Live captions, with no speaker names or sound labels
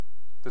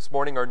This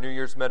morning, our New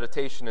Year's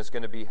meditation is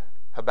going to be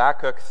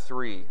Habakkuk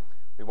 3.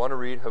 We want to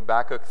read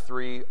Habakkuk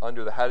 3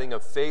 under the heading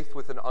of Faith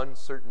with an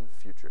Uncertain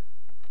Future.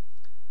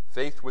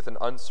 Faith with an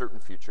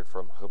Uncertain Future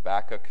from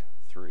Habakkuk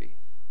 3.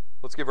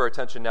 Let's give our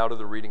attention now to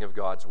the reading of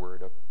God's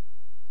Word.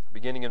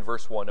 Beginning in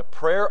verse 1, a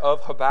prayer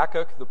of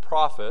Habakkuk the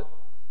prophet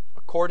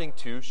according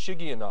to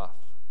Shigionoth.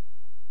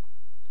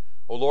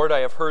 O Lord, I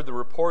have heard the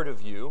report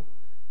of you,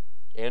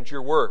 and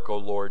your work, O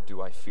Lord,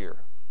 do I fear.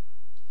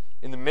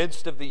 In the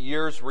midst of the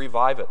years,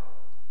 revive it.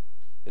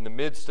 In the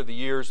midst of the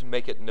years,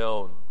 make it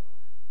known.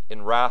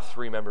 In wrath,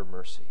 remember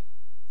mercy.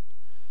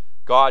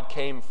 God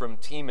came from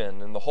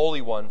Teman, and the Holy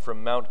One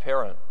from Mount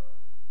Paran.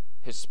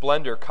 His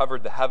splendor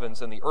covered the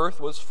heavens, and the earth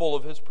was full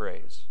of his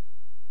praise.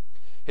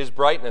 His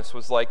brightness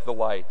was like the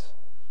light.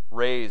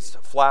 Rays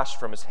flashed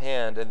from his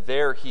hand, and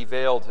there he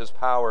veiled his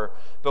power.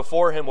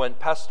 Before him went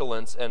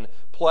pestilence, and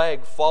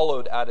plague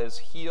followed at his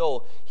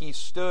heel. He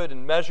stood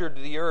and measured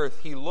the earth.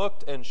 He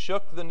looked and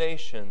shook the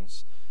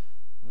nations.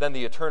 Then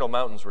the eternal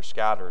mountains were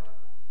scattered.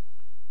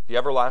 The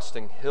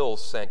everlasting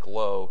hills sank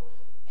low.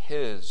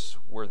 His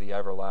were the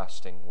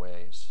everlasting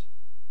ways.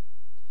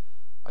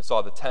 I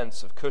saw the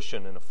tents of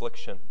Cushan in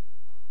affliction.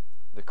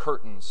 The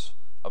curtains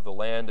of the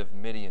land of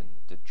Midian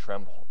did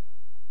tremble.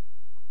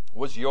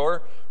 Was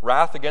your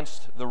wrath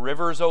against the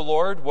rivers, O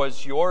Lord?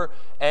 Was your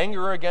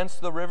anger against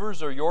the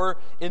rivers, or your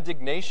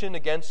indignation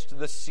against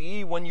the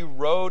sea when you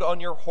rode on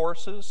your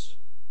horses,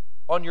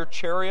 on your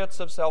chariots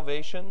of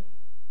salvation?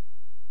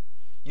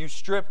 You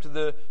stripped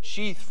the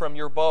sheath from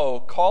your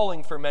bow,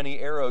 calling for many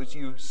arrows.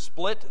 You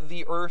split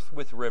the earth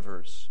with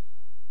rivers.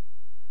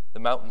 The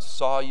mountains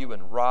saw you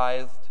and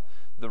writhed.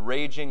 The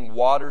raging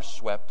waters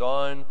swept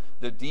on.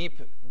 The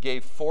deep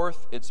gave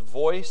forth its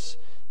voice.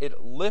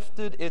 It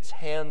lifted its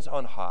hands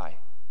on high.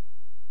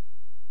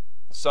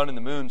 The sun and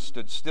the moon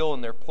stood still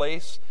in their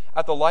place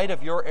at the light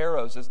of your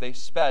arrows as they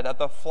sped, at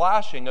the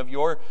flashing of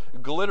your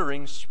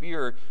glittering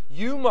spear.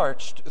 You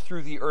marched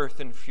through the earth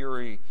in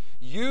fury.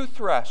 You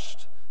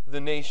threshed the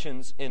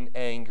nations in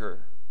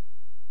anger.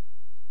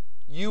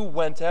 You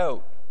went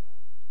out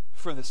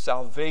for the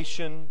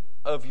salvation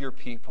of your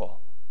people,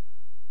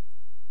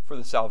 for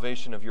the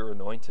salvation of your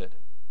anointed.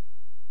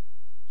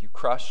 You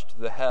crushed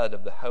the head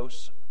of the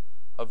house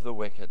of the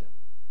wicked,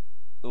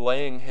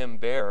 laying him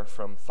bare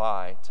from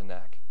thigh to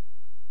neck.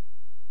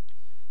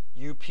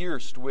 You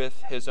pierced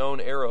with his own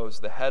arrows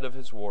the head of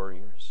his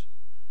warriors,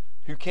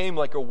 who came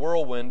like a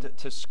whirlwind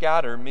to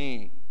scatter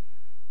me,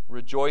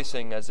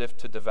 rejoicing as if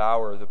to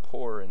devour the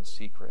poor in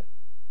secret.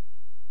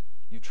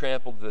 You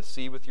trampled the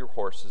sea with your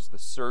horses, the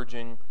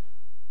surging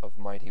of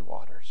mighty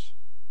waters.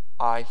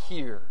 I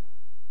hear,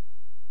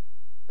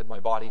 and my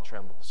body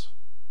trembles.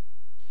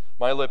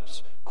 My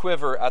lips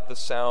quiver at the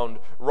sound.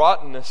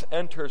 Rottenness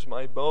enters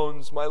my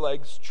bones. My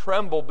legs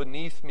tremble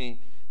beneath me.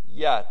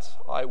 Yet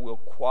I will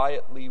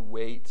quietly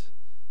wait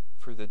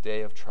for the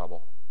day of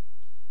trouble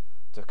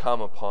to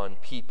come upon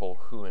people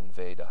who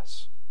invade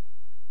us.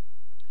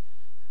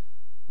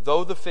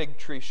 Though the fig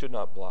tree should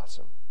not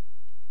blossom,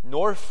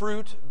 nor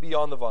fruit be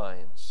on the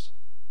vines,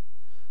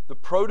 the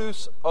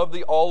produce of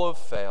the olive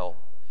fail,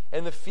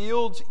 and the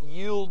fields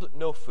yield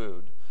no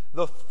food,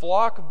 the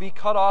flock be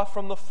cut off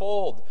from the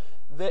fold,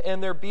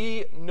 and there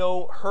be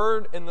no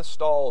herd in the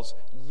stalls,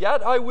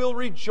 yet I will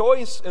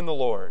rejoice in the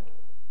Lord.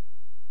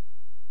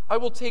 I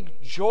will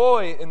take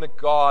joy in the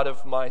God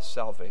of my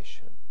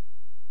salvation.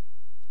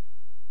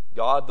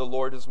 God, the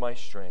Lord, is my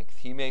strength.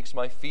 He makes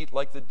my feet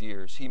like the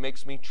deer's. He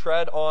makes me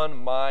tread on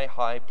my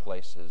high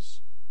places.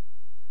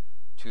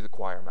 To the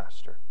choir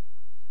master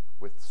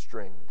with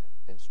stringed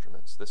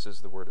instruments. This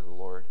is the word of the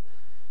Lord.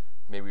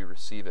 May we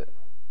receive it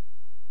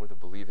with a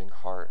believing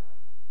heart.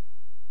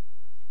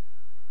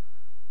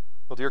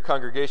 Well, dear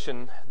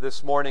congregation,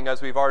 this morning,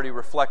 as we've already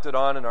reflected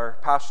on in our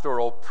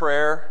pastoral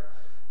prayer,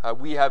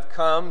 we have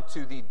come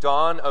to the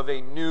dawn of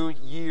a new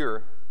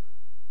year.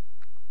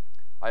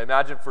 I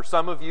imagine for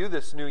some of you,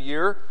 this new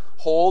year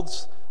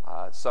holds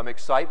some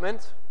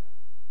excitement,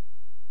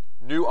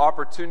 new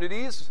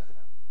opportunities,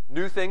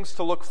 new things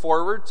to look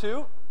forward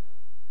to.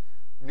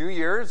 New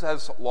Year's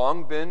has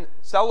long been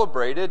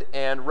celebrated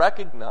and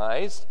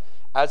recognized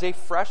as a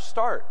fresh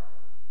start,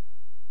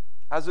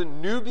 as a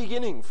new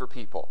beginning for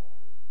people.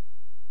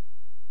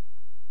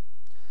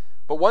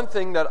 But one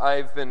thing that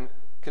I've been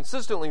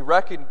consistently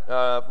reflecting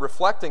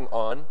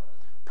on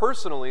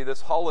personally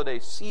this holiday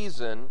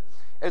season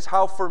is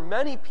how for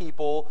many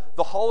people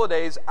the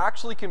holidays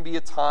actually can be a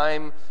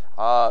time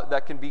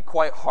that can be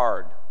quite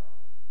hard.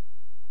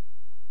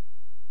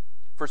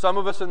 For some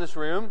of us in this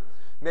room,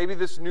 maybe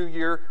this new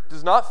year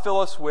does not fill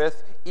us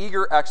with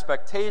eager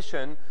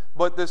expectation,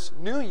 but this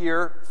new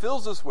year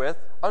fills us with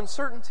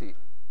uncertainty.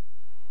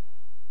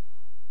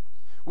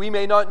 We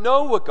may not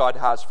know what God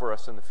has for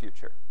us in the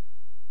future.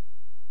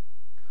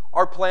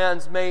 Our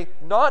plans may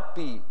not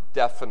be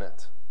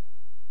definite.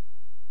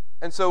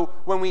 And so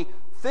when we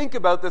think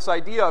about this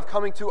idea of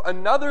coming to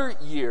another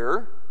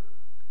year,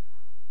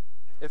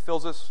 it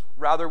fills us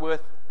rather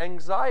with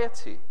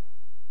anxiety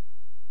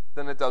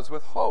than it does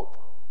with hope.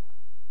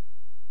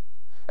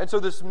 And so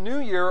this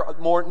New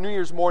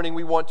Year's morning,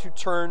 we want to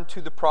turn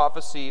to the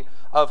prophecy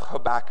of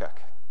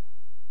Habakkuk.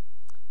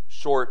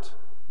 Short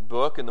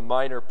book in the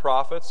Minor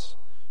Prophets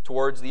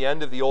towards the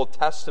end of the Old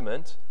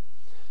Testament.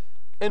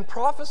 And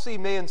prophecy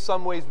may in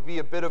some ways be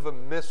a bit of a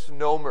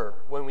misnomer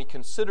when we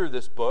consider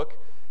this book.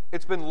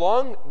 It's been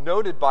long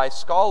noted by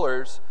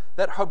scholars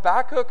that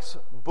Habakkuk's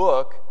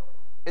book,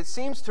 it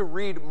seems to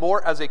read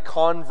more as a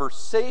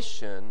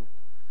conversation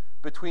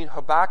between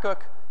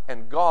Habakkuk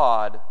and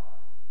God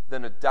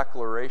than a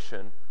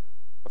declaration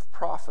of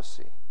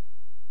prophecy.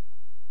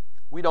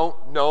 We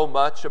don't know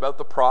much about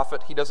the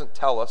prophet. He doesn't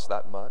tell us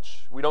that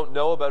much. We don't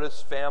know about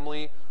his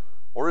family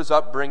or his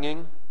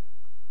upbringing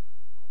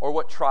or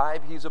what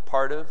tribe he's a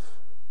part of.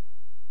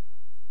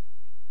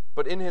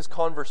 But in his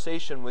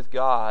conversation with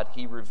God,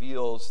 he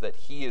reveals that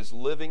he is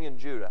living in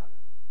Judah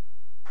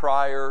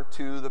prior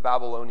to the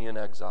Babylonian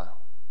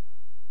exile.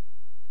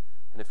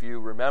 And if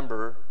you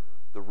remember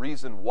the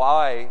reason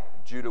why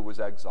Judah was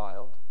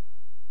exiled,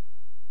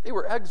 they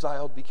were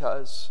exiled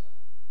because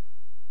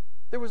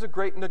there was a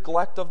great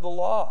neglect of the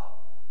law.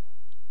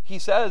 He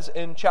says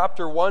in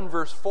chapter 1,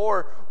 verse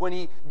 4, when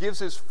he gives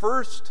his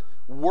first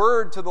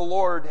word to the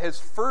Lord, his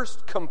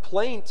first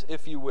complaint,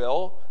 if you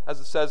will, as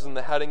it says in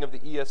the heading of the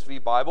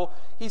ESV Bible,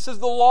 he says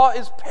the law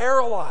is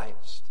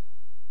paralyzed.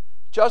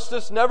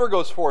 Justice never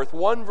goes forth.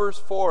 1 verse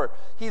 4.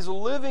 He's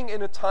living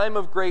in a time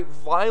of great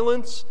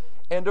violence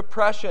and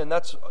oppression.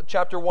 That's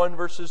chapter 1,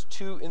 verses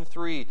 2 and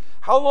 3.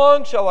 How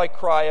long shall I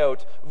cry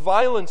out,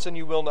 violence, and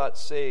you will not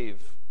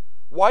save?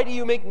 Why do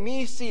you make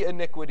me see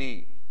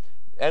iniquity?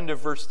 End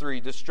of verse 3.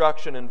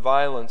 Destruction and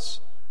violence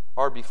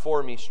are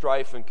before me.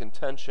 Strife and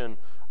contention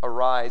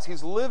arise.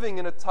 He's living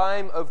in a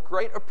time of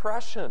great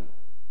oppression,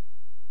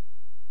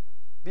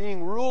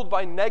 being ruled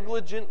by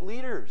negligent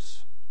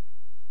leaders.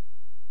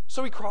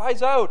 So he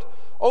cries out,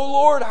 O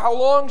Lord, how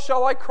long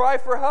shall I cry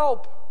for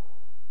help?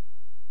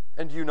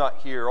 And you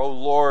not hear, O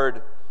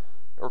Lord,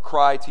 or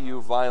cry to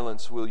you,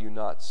 violence will you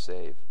not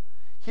save?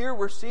 Here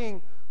we're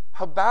seeing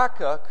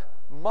Habakkuk,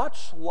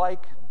 much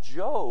like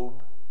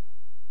Job,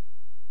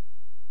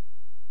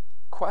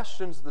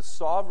 questions the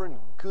sovereign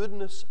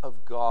goodness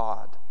of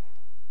God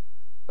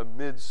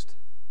amidst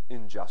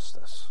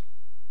injustice.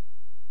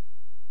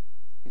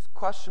 He's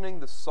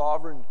questioning the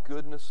sovereign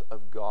goodness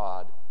of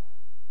God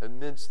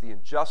amidst the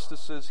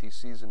injustices he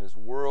sees in his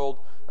world,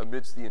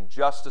 amidst the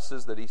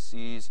injustices that he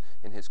sees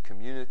in his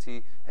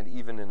community, and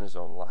even in his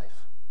own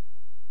life.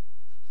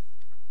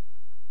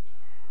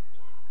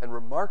 And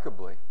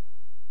remarkably,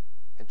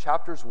 in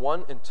chapters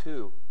 1 and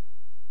 2,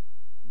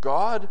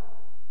 God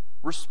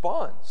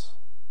responds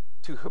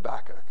to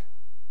Habakkuk.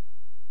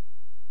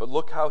 But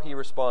look how he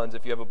responds.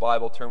 If you have a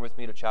Bible, turn with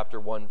me to chapter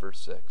 1, verse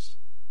 6.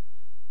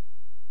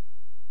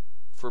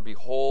 For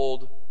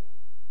behold,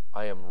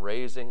 I am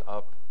raising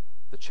up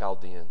the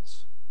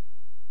Chaldeans.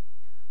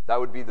 That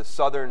would be the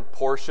southern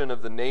portion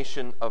of the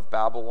nation of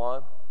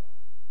Babylon.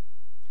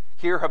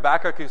 Here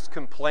Habakkuk is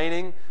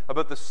complaining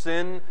about the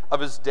sin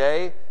of his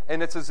day,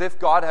 and it's as if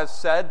God has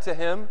said to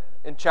him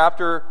in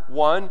chapter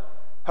 1,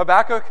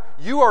 Habakkuk,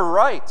 you are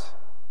right.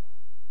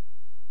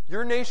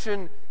 Your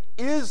nation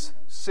is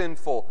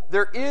sinful.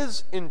 There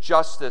is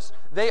injustice.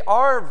 They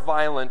are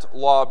violent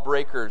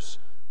lawbreakers.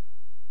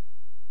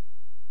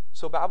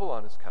 So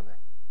Babylon is coming.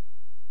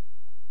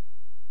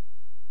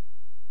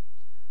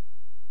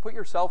 Put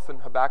yourself in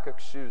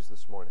Habakkuk's shoes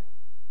this morning.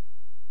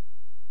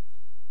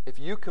 If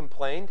you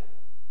complained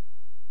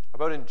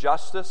about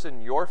injustice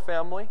in your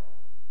family,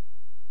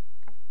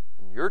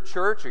 in your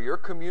church or your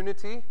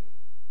community,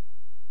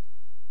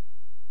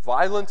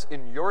 violence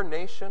in your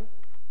nation,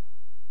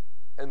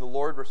 and the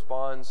Lord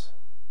responds,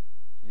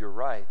 you're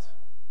right.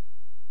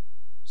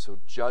 So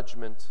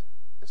judgment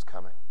is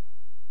coming.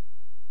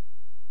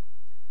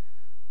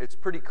 It's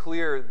pretty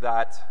clear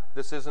that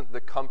this isn't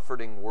the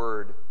comforting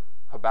word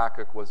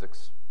Habakkuk was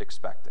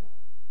expecting.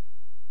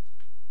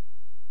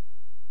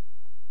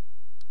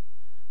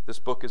 This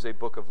book is a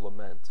book of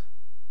lament.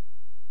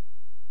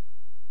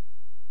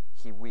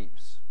 He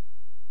weeps.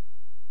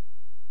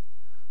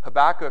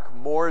 Habakkuk,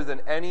 more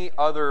than any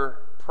other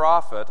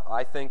prophet,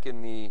 I think,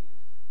 in the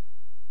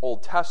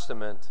Old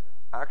Testament,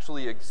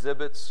 actually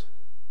exhibits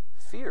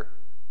fear.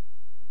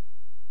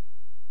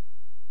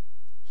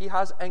 He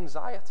has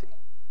anxiety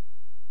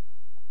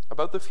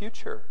about the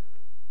future.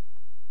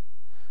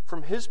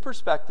 From his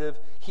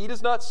perspective, he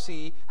does not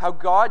see how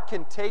God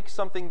can take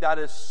something that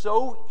is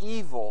so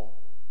evil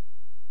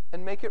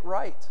and make it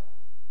right.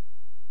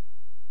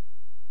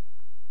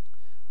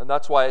 And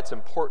that's why it's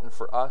important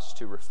for us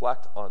to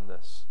reflect on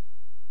this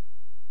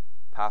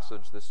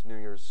passage this New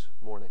Year's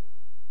morning.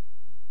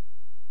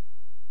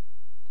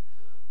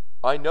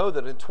 I know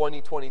that in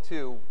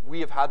 2022, we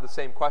have had the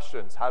same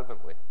questions,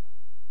 haven't we?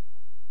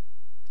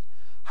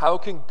 How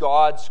can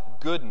God's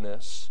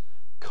goodness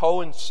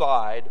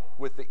coincide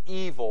with the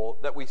evil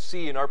that we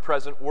see in our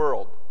present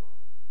world?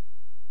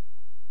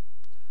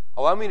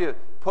 Allow me to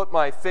put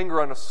my finger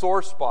on a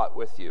sore spot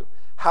with you.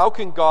 How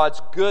can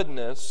God's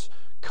goodness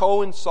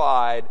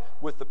coincide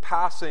with the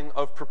passing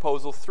of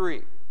Proposal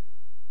 3?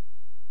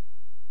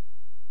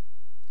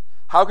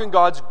 How can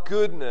God's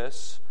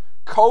goodness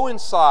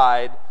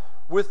coincide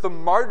with the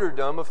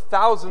martyrdom of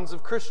thousands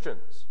of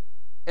Christians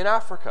in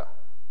Africa?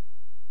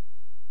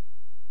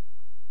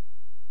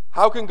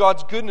 How can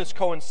God's goodness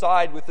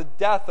coincide with the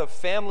death of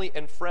family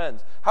and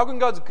friends? How can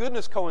God's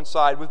goodness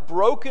coincide with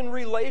broken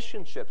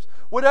relationships?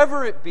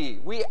 Whatever it be,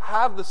 we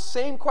have the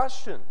same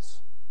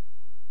questions.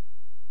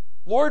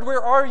 Lord,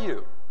 where are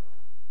you?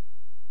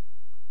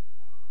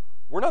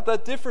 We're not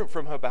that different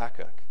from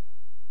Habakkuk.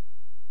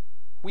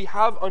 We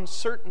have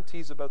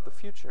uncertainties about the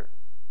future.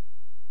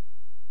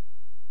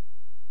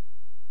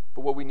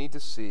 But what we need to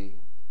see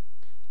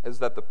is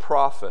that the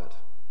prophet,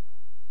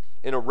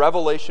 in a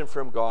revelation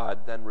from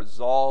God, then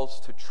resolves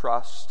to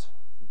trust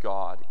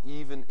God,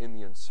 even in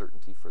the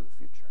uncertainty for the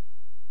future.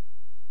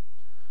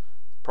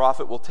 The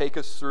prophet will take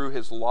us through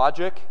his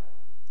logic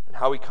and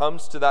how he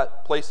comes to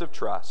that place of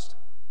trust.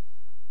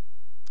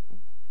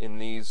 In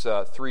these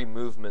three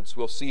movements,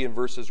 we'll see in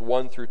verses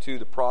 1 through 2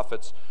 the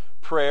prophet's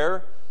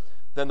prayer,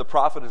 then the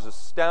prophet is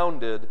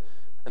astounded,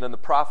 and then the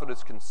prophet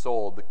is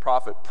consoled. The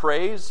prophet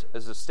prays,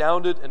 is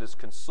astounded, and is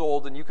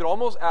consoled, and you could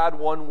almost add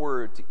one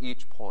word to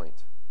each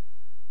point.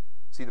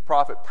 See, the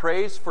prophet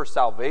prays for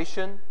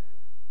salvation.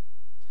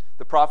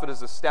 The prophet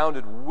is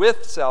astounded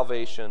with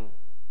salvation,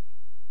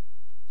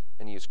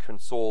 and he is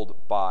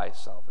consoled by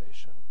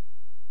salvation.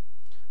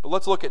 But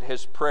let's look at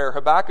his prayer.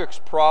 Habakkuk's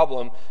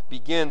problem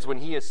begins when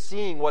he is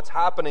seeing what's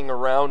happening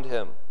around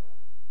him.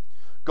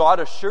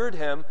 God assured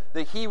him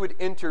that he would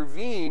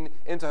intervene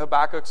into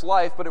Habakkuk's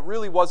life, but it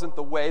really wasn't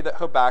the way that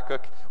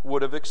Habakkuk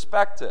would have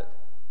expected.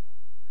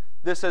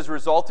 This has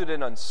resulted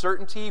in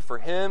uncertainty for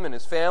him and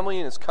his family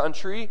and his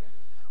country.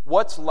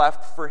 What's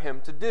left for him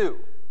to do?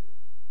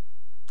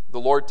 The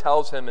Lord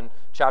tells him in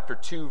chapter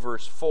 2,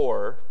 verse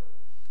 4,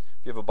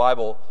 if you have a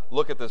Bible,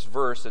 look at this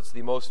verse. It's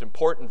the most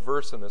important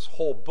verse in this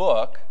whole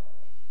book.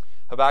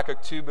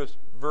 Habakkuk 2,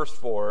 verse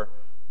 4,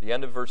 the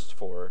end of verse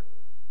 4,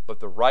 but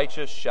the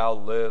righteous shall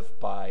live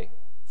by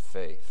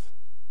faith.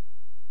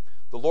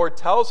 The Lord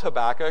tells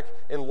Habakkuk,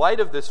 in light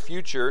of this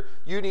future,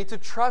 you need to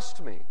trust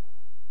me.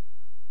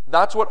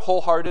 That's what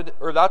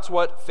that's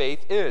what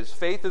faith is.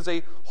 Faith is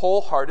a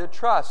wholehearted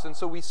trust. And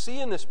so we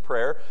see in this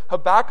prayer,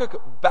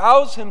 Habakkuk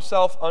bows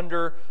himself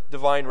under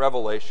divine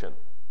revelation.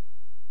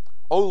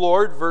 O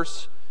Lord,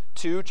 verse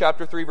 2,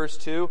 chapter 3, verse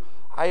 2,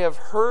 I have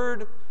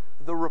heard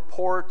the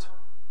report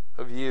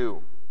of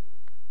you.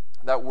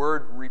 That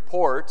word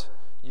report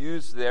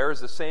used there is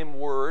the same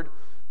word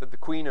that the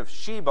Queen of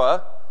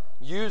Sheba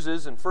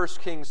uses in 1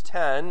 Kings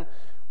 10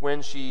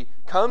 when she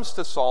comes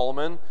to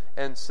Solomon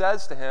and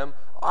says to him,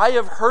 I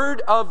have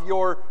heard of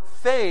your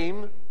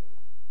fame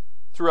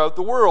throughout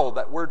the world.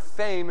 That word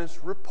fame is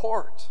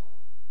report.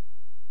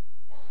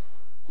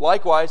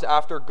 Likewise,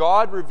 after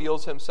God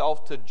reveals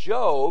himself to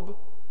Job,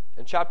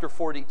 in chapter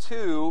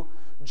 42,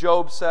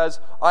 Job says,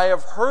 I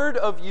have heard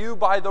of you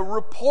by the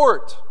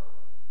report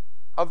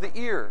of the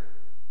ear,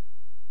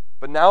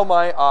 but now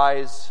my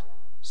eyes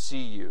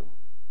see you.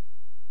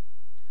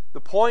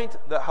 The point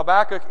that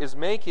Habakkuk is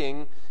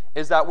making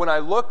is that when I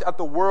looked at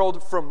the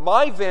world from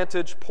my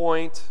vantage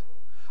point,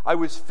 I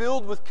was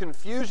filled with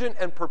confusion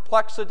and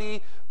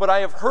perplexity, but I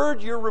have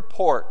heard your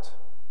report.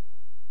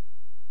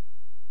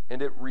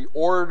 And it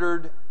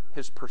reordered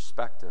his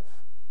perspective.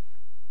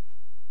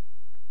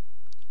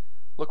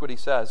 Look what he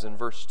says in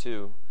verse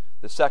 2,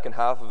 the second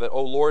half of it.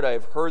 O Lord, I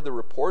have heard the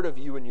report of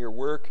you and your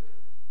work.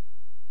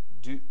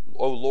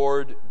 O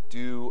Lord,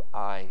 do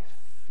I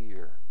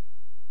fear?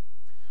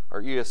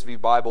 Our ESV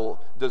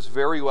Bible does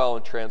very well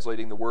in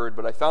translating the word,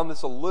 but I found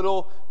this a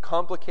little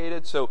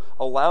complicated, so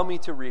allow me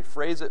to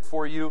rephrase it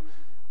for you.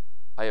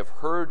 I have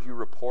heard your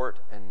report,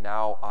 and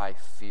now I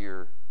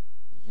fear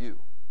you.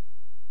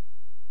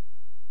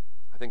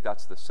 I think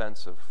that's the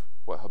sense of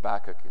what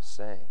Habakkuk is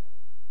saying.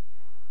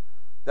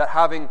 That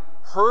having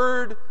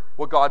heard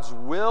what God's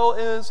will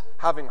is,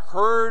 having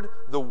heard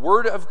the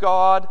word of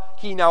God,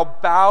 he now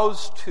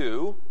bows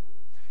to,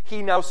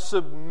 he now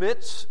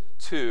submits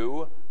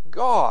to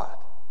God.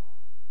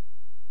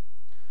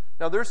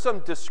 Now, there's some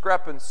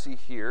discrepancy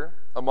here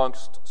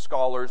amongst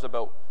scholars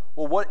about,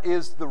 well, what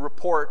is the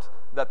report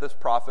that this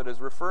prophet is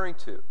referring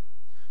to?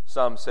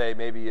 Some say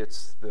maybe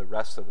it's the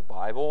rest of the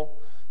Bible.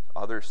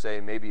 Others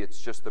say maybe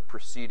it's just the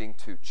preceding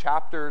 2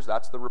 chapters.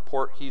 That's the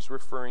report he's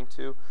referring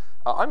to.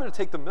 I'm going to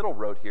take the middle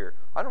road here.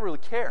 I don't really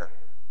care.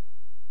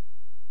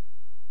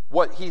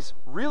 What he's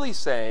really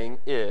saying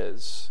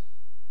is,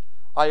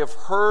 I have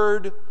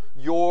heard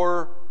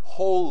your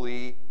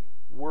holy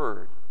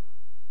word.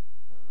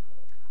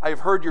 I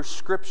have heard your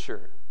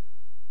scripture.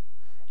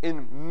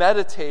 In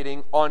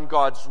meditating on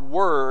God's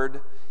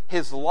word,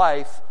 his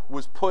life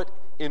was put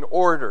in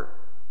order.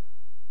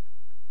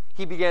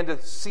 He began to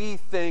see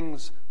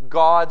things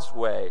God's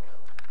way,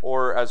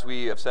 or as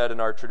we have said in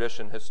our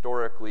tradition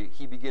historically,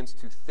 he begins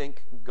to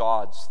think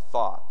God's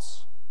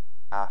thoughts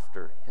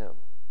after him.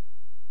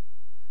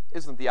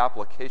 Isn't the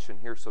application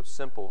here so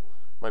simple,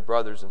 my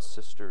brothers and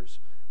sisters?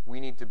 We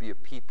need to be a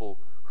people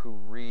who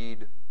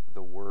read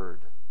the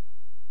word.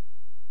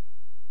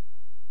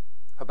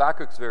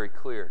 Habakkuk's very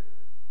clear.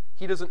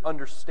 He doesn't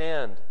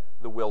understand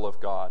the will of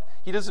God.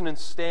 He doesn't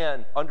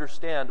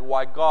understand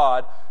why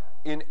God,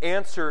 in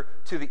answer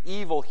to the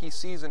evil he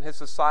sees in his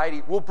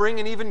society, will bring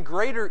an even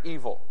greater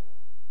evil.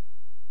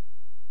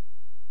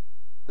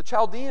 The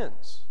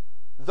Chaldeans,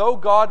 though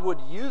God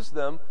would use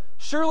them,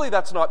 surely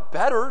that's not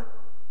better.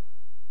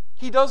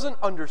 He doesn't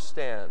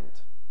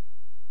understand.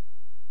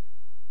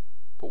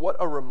 But what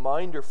a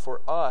reminder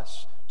for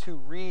us to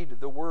read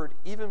the Word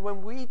even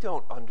when we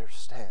don't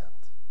understand.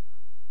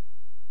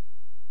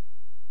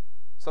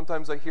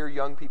 Sometimes I hear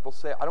young people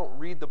say, I don't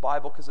read the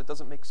Bible because it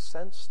doesn't make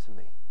sense to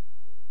me.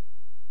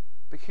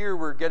 But here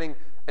we're getting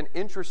an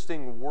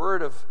interesting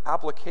word of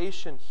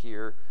application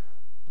here.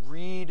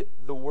 Read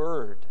the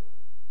Word.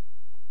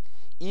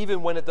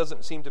 Even when it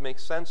doesn't seem to make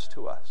sense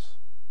to us.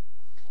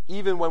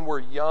 Even when we're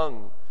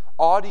young.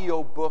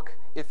 Audio book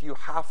if you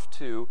have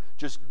to.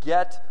 Just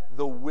get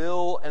the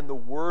will and the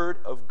Word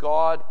of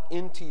God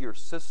into your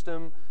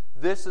system.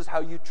 This is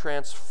how you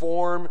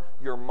transform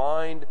your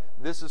mind.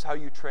 This is how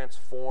you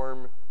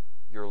transform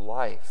your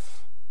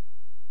life.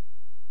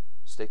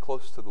 Stay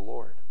close to the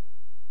Lord.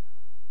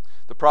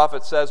 The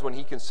prophet says when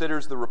he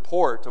considers the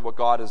report of what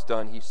God has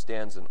done, he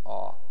stands in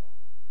awe.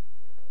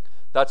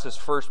 That's his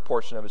first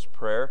portion of his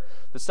prayer.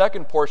 The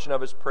second portion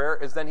of his prayer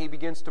is then he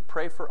begins to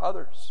pray for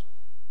others.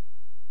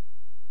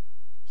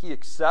 He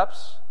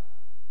accepts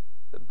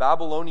that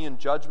Babylonian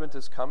judgment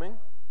is coming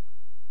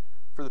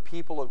for the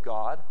people of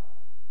God,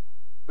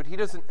 but he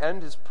doesn't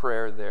end his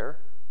prayer there,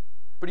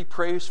 but he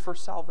prays for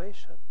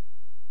salvation.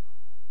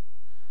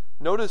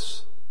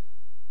 Notice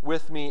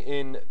with me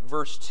in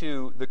verse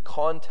 2 the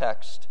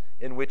context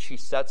in which he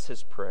sets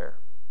his prayer.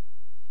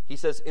 He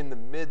says, in the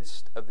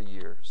midst of the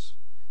years.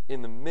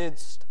 In the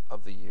midst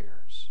of the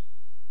years.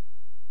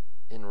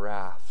 In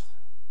wrath.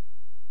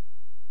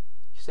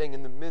 He's saying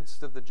in the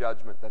midst of the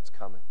judgment that's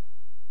coming.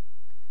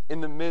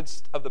 In the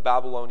midst of the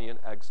Babylonian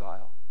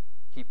exile.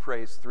 He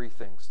prays three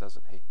things,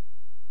 doesn't he?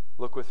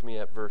 Look with me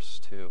at verse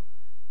 2.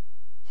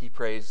 He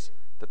prays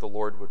that the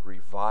Lord would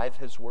revive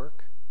his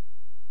work.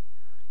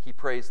 He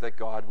prays that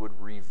God would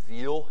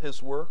reveal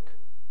his work.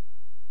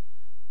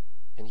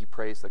 And he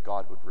prays that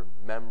God would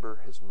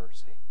remember his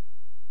mercy.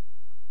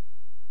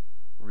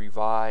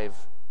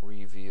 Revive,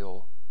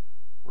 reveal,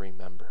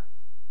 remember.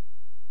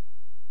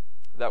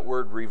 That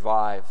word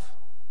revive,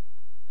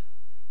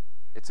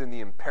 it's in the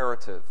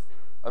imperative.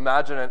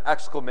 Imagine an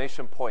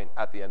exclamation point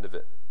at the end of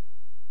it.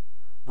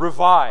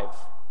 Revive.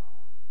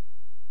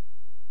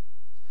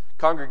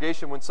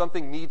 Congregation, when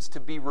something needs to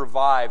be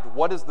revived,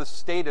 what is the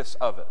status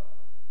of it?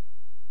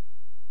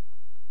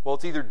 Well,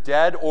 it's either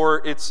dead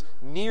or it's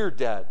near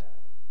dead.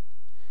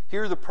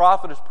 Here the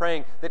prophet is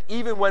praying that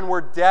even when we're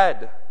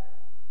dead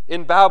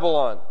in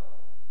Babylon,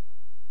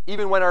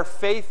 even when our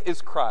faith is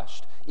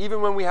crushed,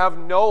 even when we have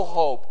no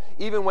hope,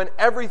 even when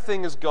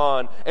everything is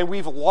gone and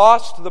we've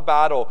lost the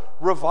battle,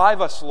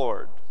 revive us,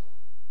 Lord.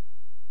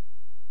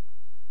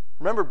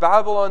 Remember,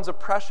 Babylon's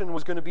oppression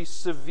was going to be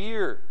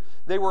severe.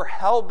 They were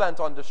hell-bent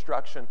on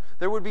destruction.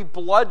 There would be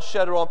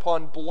bloodshed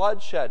upon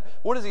bloodshed.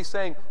 What is he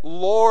saying?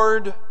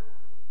 Lord,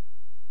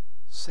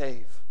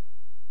 save.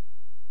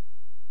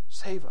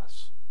 Save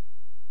us.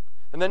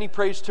 And then he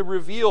prays to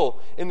reveal.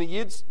 In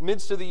the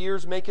midst of the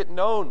years, make it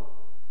known.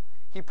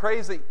 He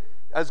prays that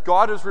as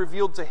God has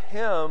revealed to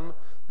him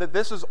that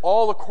this is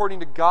all according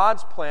to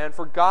God's plan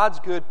for God's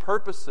good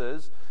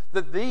purposes,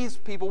 that these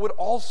people would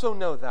also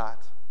know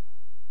that.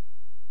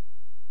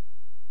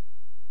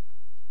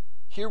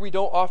 Here we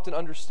don't often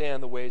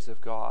understand the ways of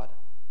God,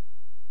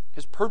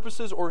 his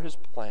purposes or his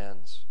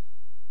plans.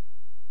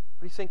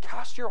 But he's saying,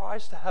 cast your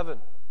eyes to heaven.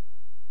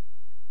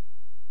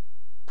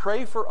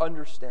 Pray for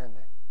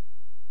understanding.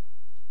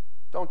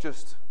 Don't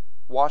just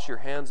wash your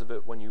hands of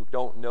it when you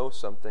don't know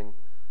something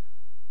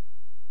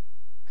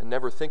and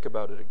never think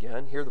about it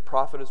again. Here the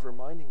prophet is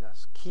reminding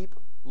us, keep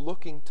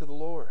looking to the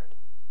Lord.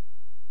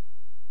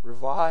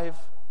 Revive,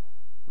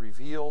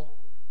 reveal,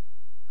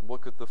 and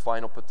look at the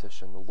final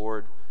petition. The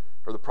Lord,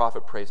 or the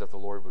prophet prays that the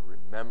Lord would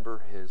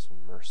remember his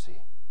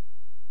mercy.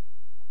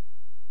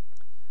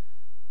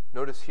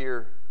 Notice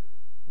here,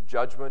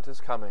 judgment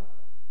is coming.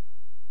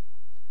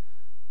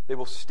 They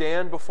will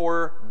stand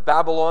before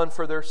Babylon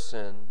for their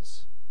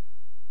sins,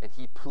 and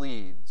he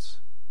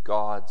pleads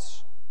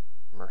God's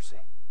mercy.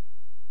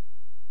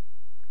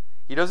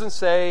 He doesn't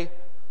say,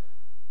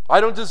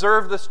 I don't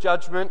deserve this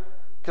judgment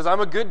because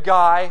I'm a good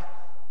guy.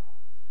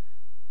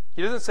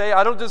 He doesn't say,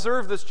 I don't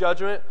deserve this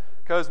judgment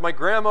because my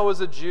grandma was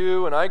a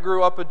Jew and I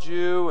grew up a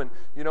Jew, and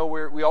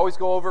we always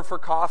go over for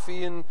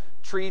coffee and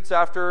treats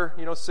after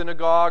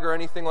synagogue or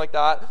anything like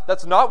that.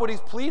 That's not what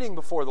he's pleading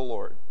before the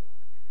Lord.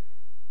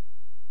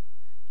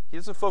 He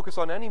doesn't focus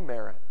on any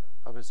merit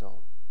of his own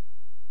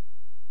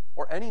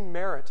or any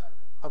merit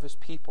of his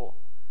people.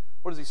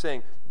 What is he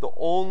saying? The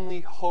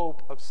only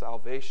hope of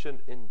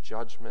salvation in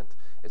judgment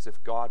is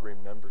if God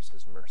remembers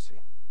his mercy.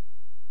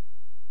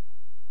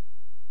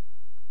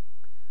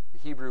 The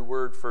Hebrew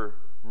word for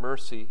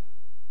mercy,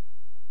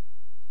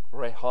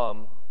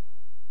 raham,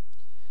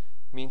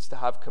 means to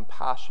have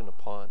compassion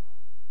upon.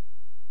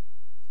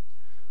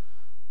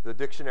 The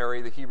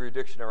dictionary, the Hebrew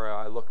dictionary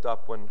I looked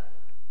up when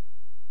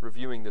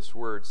reviewing this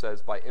word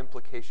says, by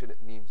implication,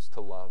 it means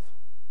to love.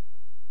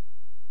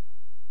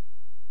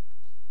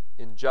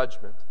 In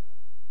judgment,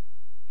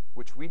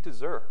 which we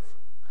deserve,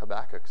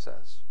 Habakkuk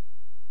says,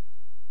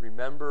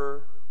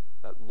 remember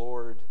that,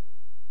 Lord,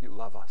 you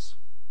love us.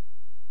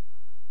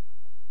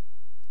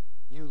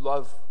 You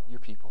love your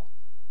people.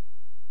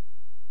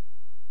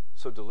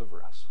 So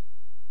deliver us.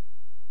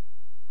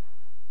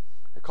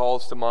 It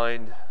calls to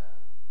mind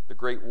the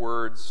great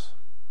words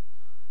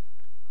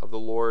of the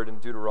Lord in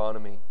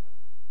Deuteronomy,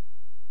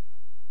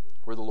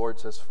 where the Lord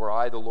says, "For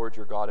I, the Lord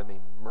your God, am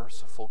a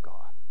merciful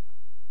God.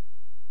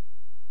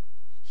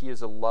 He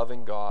is a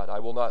loving God. I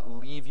will not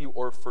leave you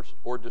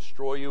or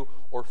destroy you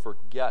or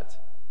forget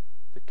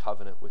the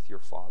covenant with your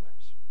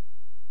fathers."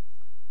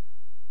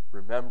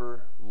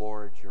 Remember,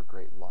 Lord, your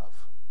great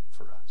love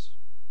for us.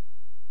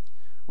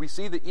 We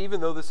see that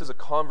even though this is a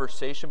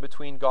conversation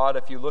between God,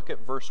 if you look at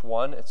verse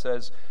 1, it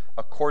says,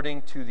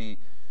 according to the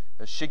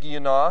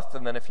Shigionoth,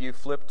 and then if you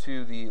flip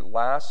to the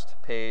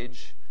last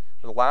page,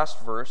 the last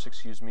verse,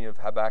 of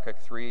Habakkuk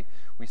 3,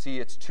 we see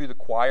it's to the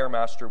choir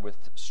master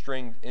with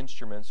stringed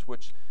instruments,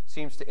 which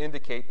seems to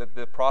indicate that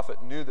the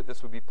prophet knew that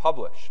this would be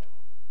published.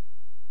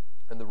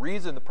 And the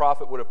reason the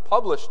prophet would have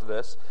published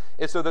this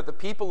is so that the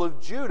people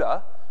of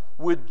Judah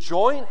would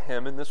join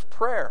him in this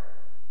prayer.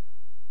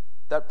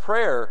 That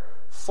prayer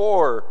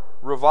for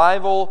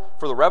revival,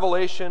 for the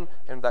revelation,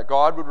 and that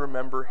God would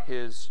remember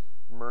his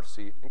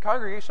mercy. And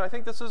congregation, I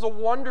think this is a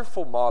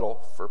wonderful model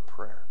for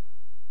prayer.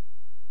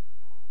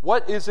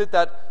 What is it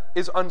that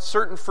is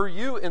uncertain for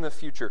you in the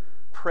future?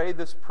 Pray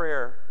this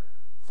prayer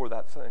for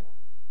that thing.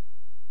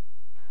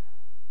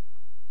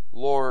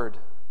 Lord,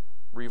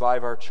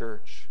 revive our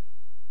church.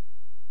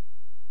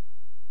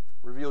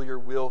 Reveal your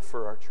will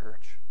for our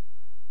church.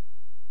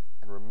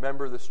 And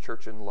remember this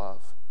church in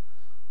love.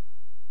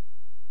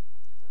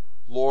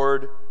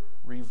 Lord,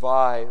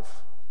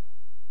 revive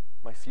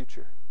my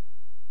future.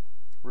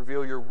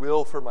 Reveal your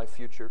will for my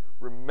future.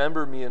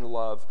 Remember me in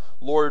love.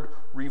 Lord,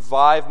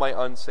 revive my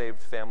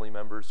unsaved family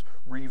members.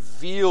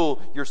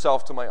 Reveal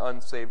yourself to my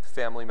unsaved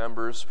family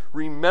members.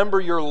 Remember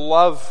your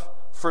love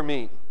for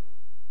me.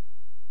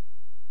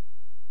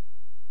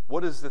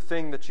 What is the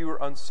thing that you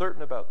are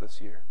uncertain about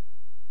this year?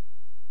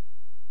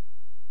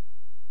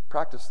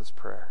 Practice this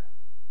prayer.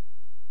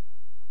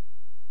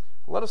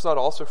 Let us not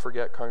also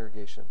forget,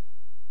 congregation,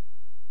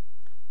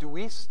 do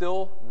we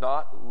still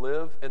not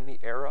live in the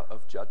era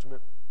of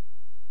judgment?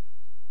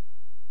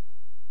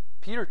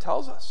 Peter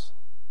tells us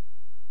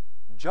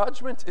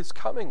judgment is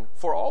coming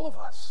for all of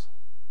us.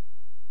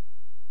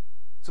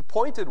 It's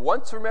appointed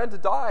once for man to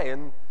die,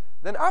 and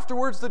then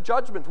afterwards the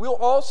judgment. We'll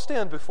all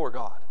stand before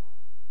God.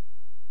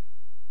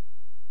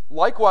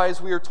 Likewise,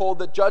 we are told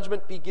that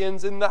judgment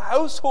begins in the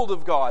household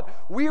of God.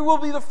 We will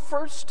be the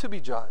first to be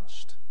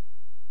judged.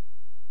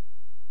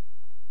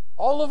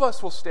 All of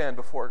us will stand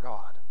before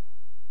God.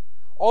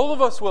 All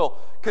of us will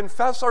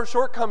confess our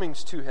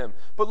shortcomings to him.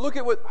 But look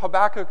at what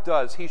Habakkuk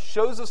does. He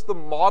shows us the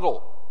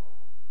model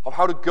of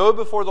how to go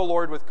before the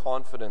Lord with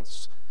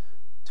confidence,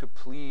 to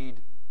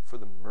plead for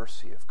the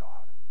mercy of God.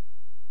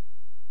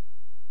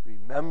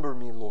 Remember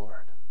me,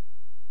 Lord,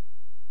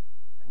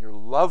 and your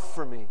love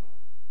for me,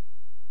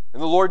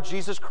 and the Lord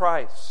Jesus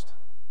Christ.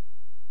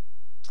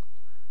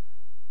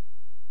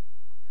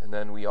 And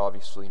then we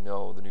obviously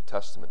know the New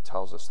Testament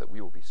tells us that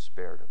we will be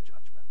spared of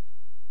judgment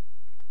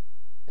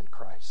in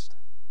Christ.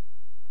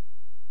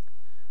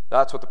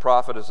 That's what the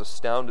prophet is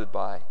astounded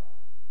by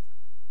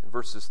in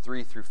verses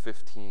 3 through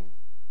 15.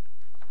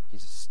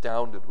 He's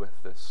astounded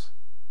with this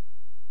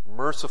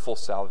merciful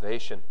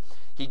salvation.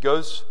 He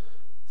goes,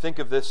 think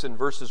of this in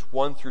verses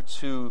 1 through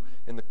 2,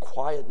 in the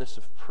quietness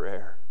of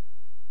prayer.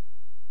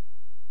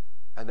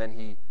 And then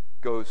he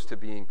goes to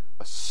being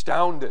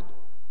astounded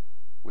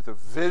with a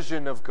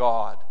vision of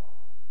God.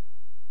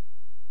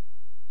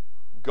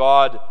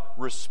 God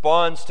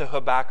responds to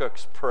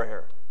Habakkuk's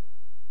prayer.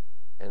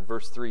 And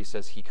verse 3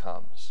 says he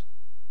comes.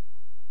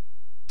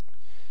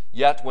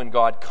 Yet when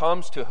God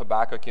comes to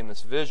Habakkuk in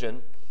this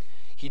vision,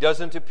 he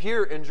doesn't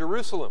appear in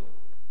Jerusalem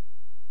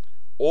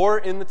or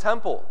in the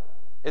temple.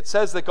 It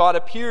says that God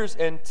appears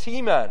in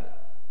Teman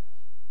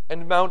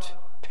and Mount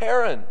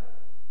Paran,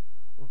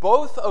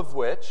 both of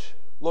which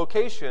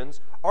locations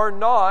are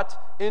not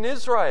in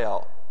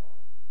Israel.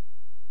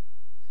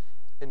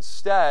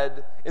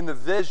 Instead, in the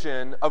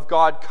vision of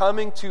God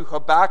coming to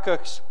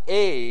Habakkuk's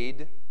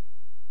aid,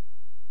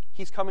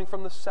 he's coming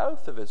from the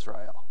south of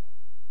Israel.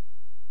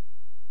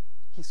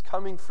 He's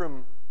coming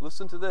from,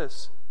 listen to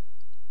this,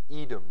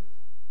 Edom.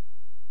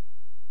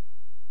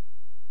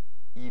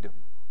 Edom.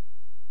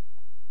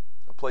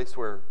 A place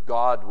where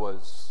God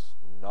was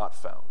not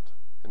found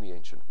in the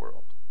ancient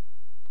world.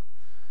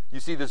 You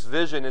see, this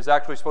vision is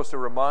actually supposed to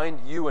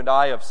remind you and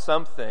I of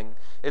something.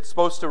 It's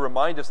supposed to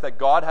remind us that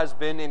God has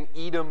been in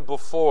Edom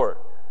before.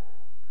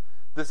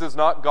 This is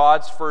not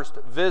God's first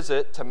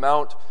visit to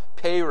Mount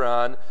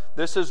Paran.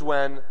 This is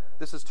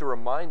to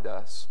remind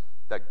us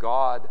that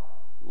God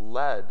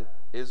led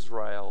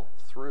Israel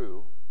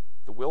through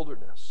the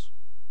wilderness.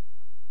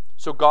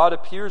 So God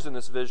appears in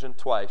this vision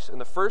twice.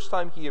 And the first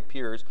time he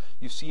appears,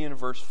 you see in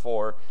verse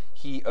 4,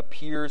 he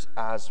appears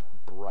as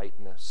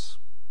brightness,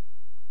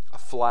 a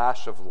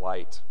flash of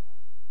light.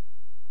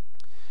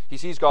 He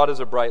sees God as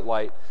a bright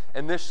light.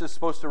 And this is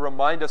supposed to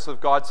remind us of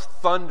God's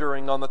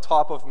thundering on the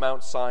top of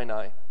Mount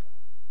Sinai,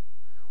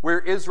 where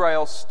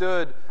Israel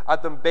stood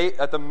at the base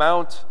of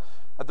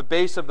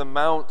the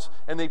mount,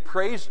 and they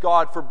praised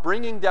God for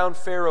bringing down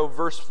Pharaoh,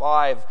 verse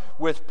 5,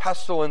 with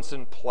pestilence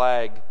and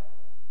plague.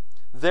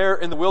 There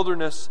in the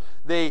wilderness,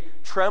 they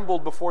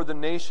trembled before the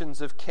nations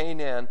of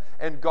Canaan,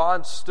 and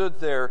God stood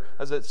there,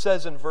 as it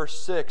says in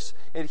verse 6,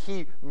 and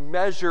he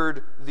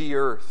measured the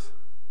earth.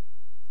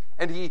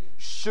 And he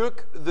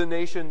shook the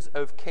nations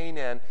of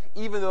Canaan,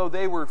 even though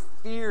they were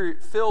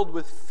filled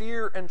with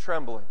fear and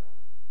trembling,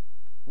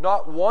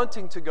 not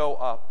wanting to go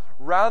up,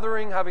 rather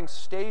having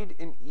stayed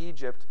in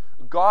Egypt.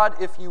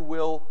 God, if you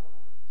will,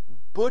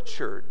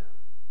 butchered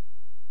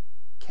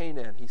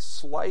Canaan. He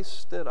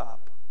sliced it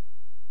up.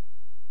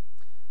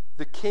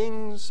 The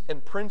kings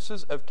and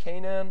princes of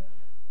Canaan,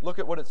 look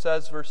at what it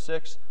says, verse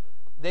 6,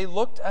 they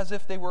looked as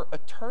if they were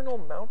eternal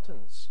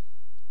mountains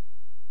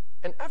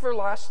and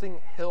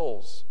everlasting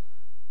hills.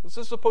 This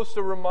is supposed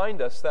to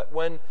remind us that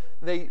when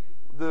the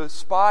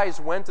spies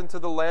went into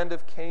the land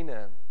of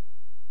Canaan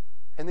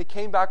and they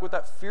came back with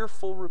that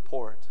fearful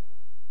report,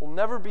 we'll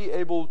never be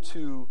able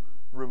to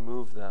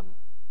remove them.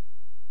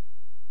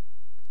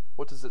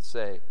 What does it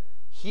say?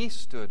 He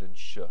stood and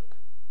shook,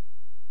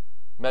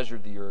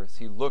 measured the earth.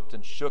 He looked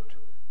and shook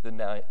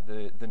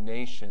the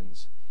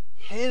nations.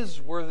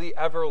 His were the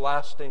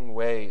everlasting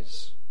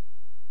ways.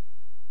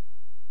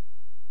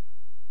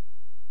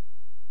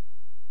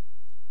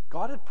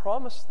 God had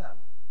promised them,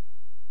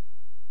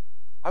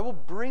 I will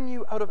bring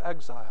you out of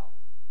exile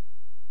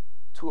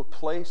to a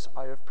place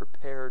I have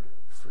prepared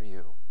for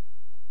you.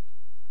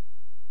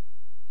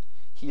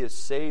 He has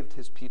saved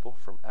his people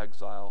from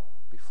exile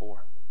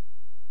before.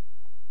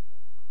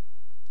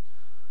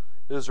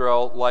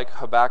 Israel, like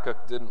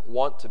Habakkuk, didn't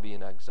want to be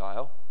in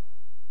exile.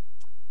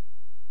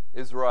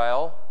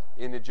 Israel,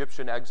 in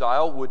Egyptian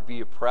exile, would be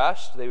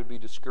oppressed. They would be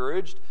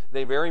discouraged.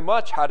 They very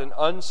much had an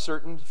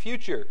uncertain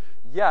future.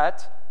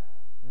 Yet,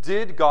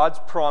 did God's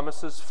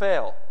promises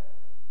fail?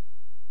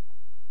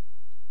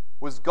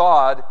 Was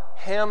God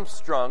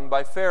hamstrung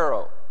by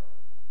Pharaoh?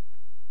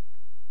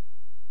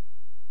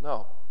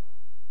 No.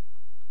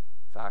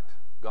 In fact,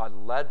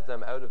 God led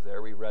them out of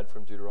there, we read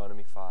from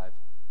Deuteronomy 5,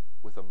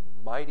 with a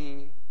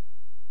mighty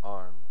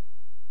arm.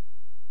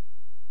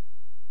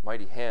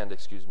 Mighty hand,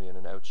 and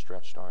an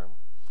outstretched arm.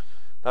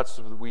 That's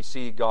what we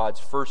see God's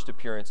first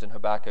appearance in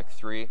Habakkuk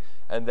 3,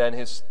 and then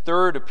his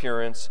second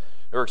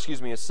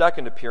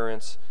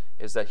appearance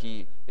is that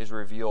he is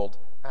revealed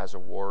as a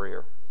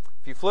warrior.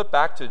 If you flip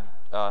back to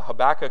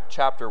Habakkuk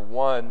chapter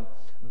 1,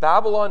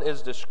 Babylon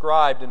is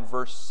described in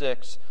verse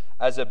 6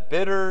 as a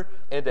bitter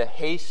and a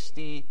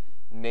hasty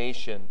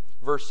nation.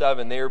 Verse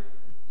 7, they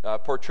are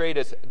portrayed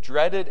as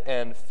dreaded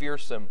and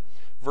fearsome.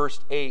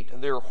 Verse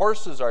 8, their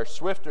horses are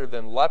swifter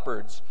than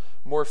leopards,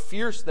 more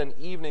fierce than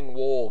evening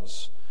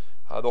wolves.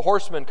 The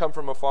horsemen come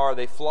from afar,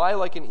 they fly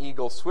like an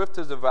eagle, swift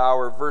to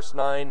devour. Verse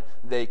 9,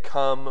 they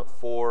come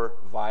for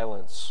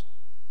violence.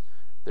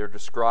 They're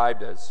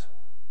described as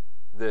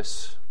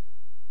this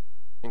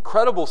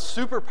incredible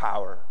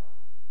superpower,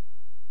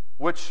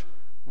 which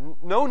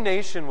no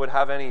nation would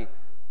have any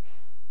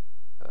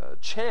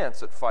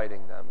chance at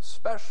fighting them,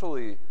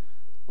 especially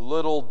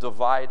little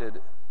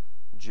divided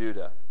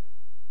Judah.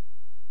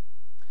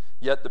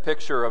 Yet the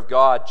picture of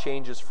God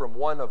changes from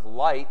one of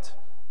light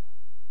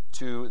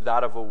to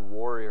that of a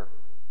warrior.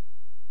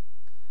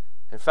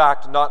 In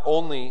fact, not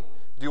only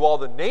do all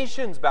the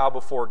nations bow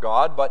before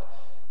God, but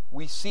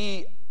we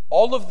see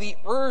all of the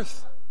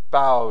earth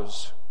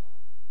bows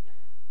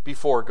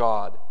before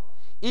God.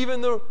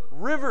 Even the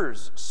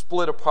rivers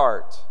split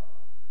apart.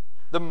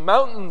 The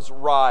mountains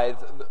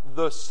writhe.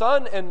 The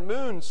sun and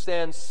moon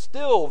stand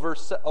still,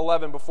 verse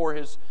 11, before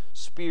his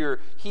spear.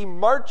 He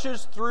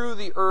marches through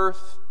the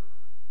earth,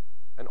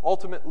 and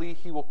ultimately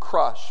he will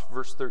crush,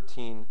 verse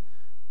 13,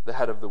 the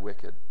head of the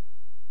wicked.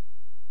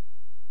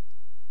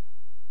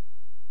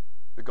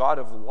 The God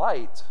of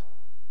light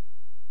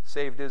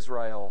saved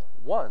Israel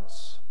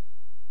once.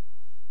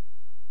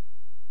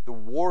 The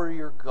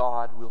warrior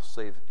God will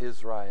save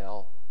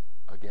Israel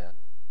again.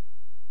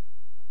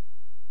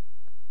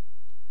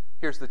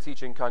 Here's the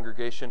teaching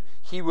congregation.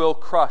 He will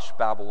crush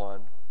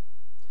Babylon.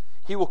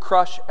 He will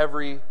crush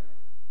every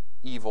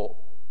evil.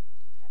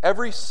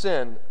 Every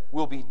sin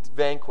will be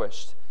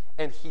vanquished.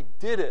 And he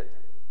did it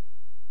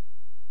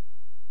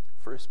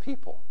for his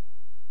people.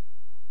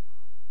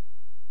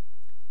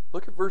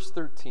 Look at verse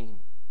 13.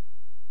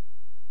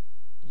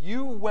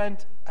 You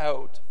went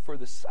out for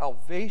the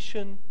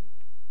salvation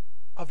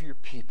of your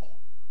people,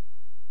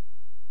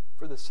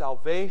 for the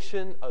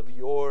salvation of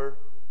your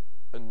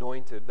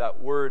anointed.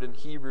 That word in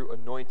Hebrew,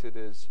 anointed,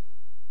 is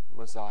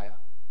Messiah.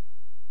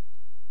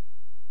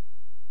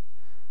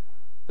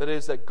 That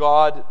is, that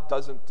God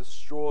doesn't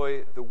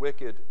destroy the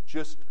wicked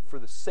just for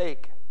the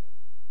sake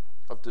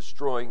of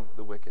destroying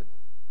the wicked.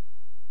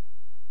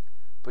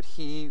 but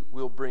he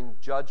will bring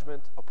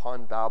judgment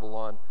upon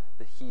Babylon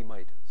that he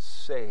might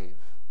save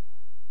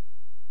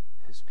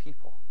his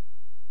people.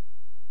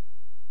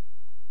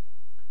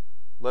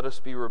 Let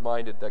us be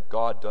reminded that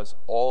God does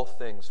all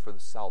things for the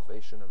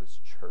salvation of his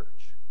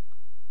church.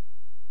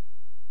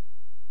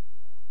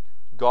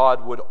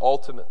 God would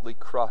ultimately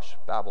crush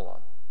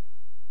Babylon,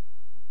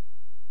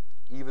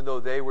 even though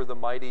they were the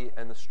mighty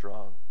and the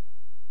strong.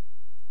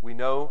 We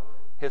know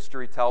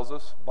history tells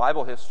us,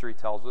 Bible history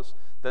tells us,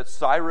 that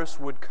Cyrus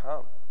would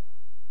come,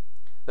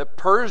 that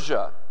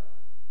Persia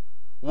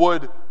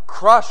would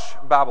crush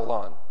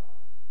Babylon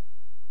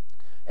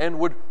and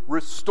would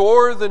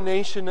restore the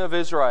nation of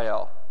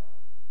Israel.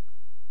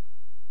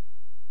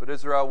 But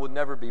Israel would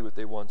never be what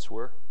they once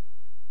were.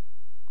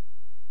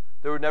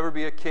 There would never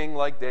be a king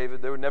like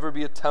David. There would never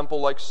be a temple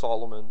like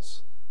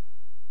Solomon's.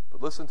 But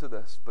listen to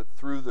this. But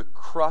through the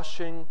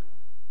crushing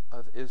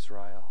of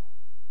Israel,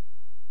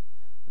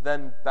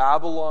 then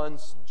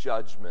Babylon's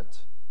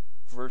judgment,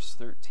 verse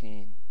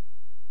 13,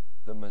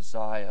 the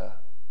Messiah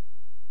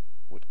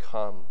would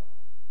come.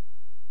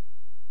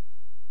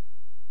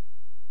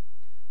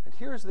 And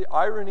here's the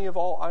irony of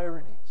all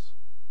ironies.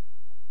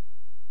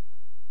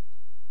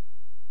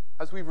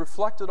 As we've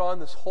reflected on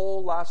this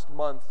whole last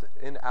month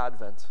in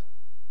Advent,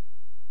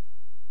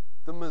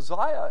 the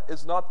Messiah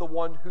is not the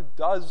one who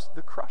does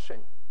the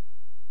crushing.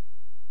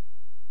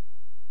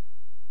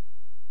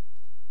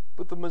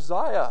 But the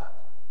Messiah,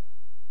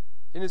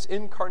 in his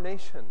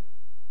incarnation,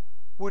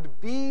 would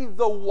be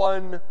the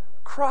one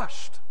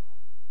crushed.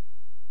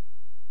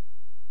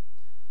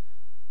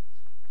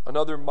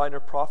 Another minor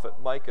prophet,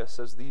 Micah,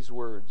 says these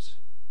words: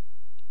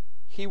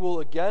 "He will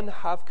again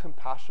have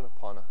compassion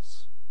upon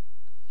us.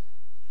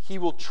 He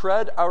will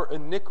tread our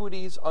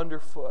iniquities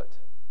underfoot.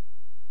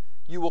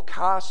 You will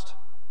cast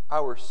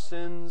our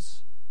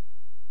sins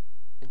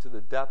into the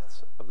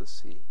depths of the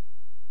sea."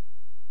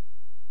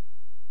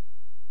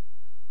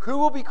 Who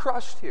will be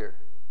crushed here?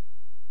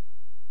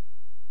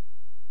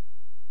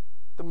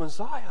 The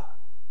Messiah.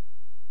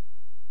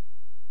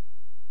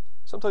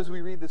 Sometimes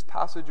we read this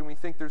passage and we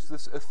think there's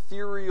this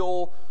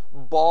ethereal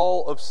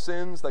ball of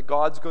sins that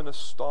God's going to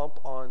stomp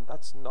on.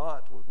 That's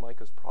not what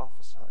Micah's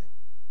prophesying.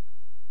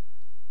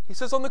 He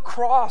says on the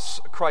cross,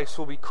 Christ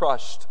will be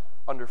crushed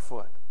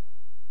underfoot.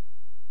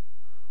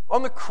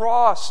 On the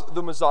cross,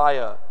 the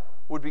Messiah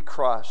would be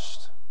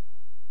crushed.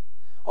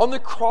 On the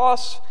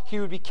cross, he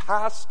would be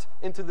cast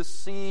into the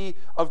sea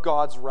of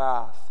God's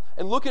wrath.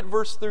 And look at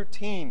verse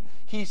 13.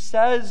 He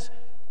says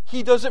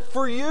he does it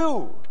for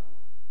you,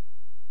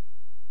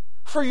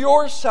 for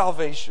your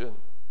salvation.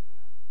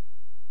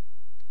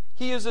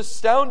 He is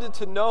astounded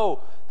to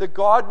know that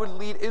God would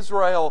lead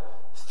Israel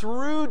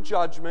through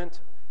judgment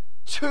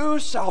to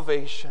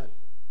salvation.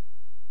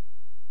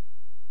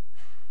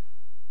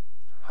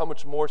 How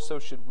much more so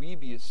should we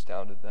be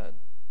astounded then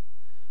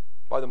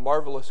by the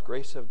marvelous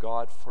grace of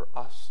God for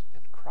us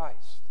in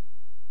Christ?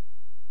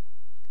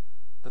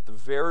 That the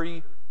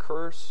very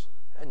curse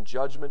and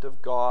judgment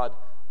of God,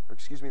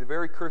 the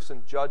very curse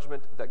and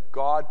judgment that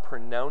God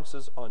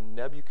pronounces on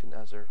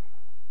Nebuchadnezzar,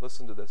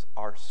 listen to this,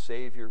 our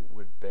Savior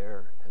would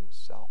bear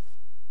himself.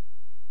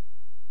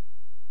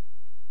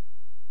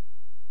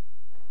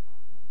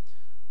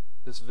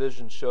 This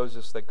vision shows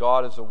us that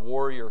God is a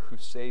warrior who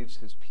saves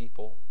his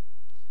people.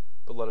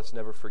 But let us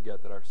never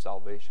forget that our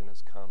salvation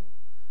has come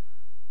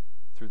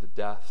through the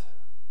death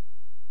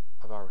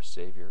of our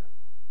Savior,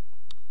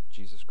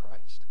 Jesus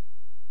Christ.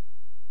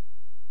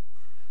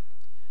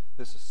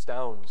 This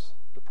astounds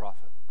the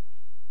prophet,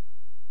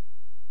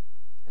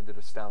 and it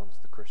astounds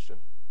the Christian.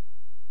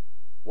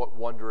 What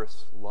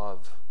wondrous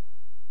love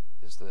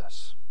is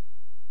this?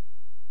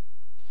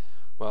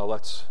 Well,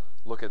 let's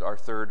look at our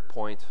third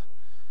point,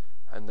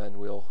 and then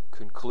we'll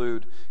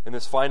conclude. In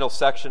this final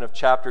section of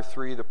chapter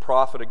 3, the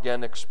prophet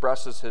again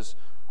expresses his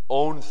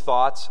own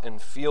thoughts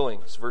and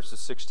feelings, verses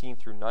 16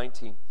 through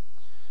 19.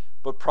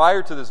 But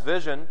prior to this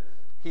vision,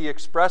 he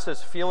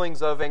expresses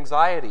feelings of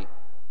anxiety.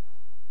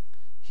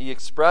 He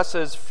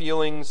expresses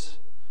feelings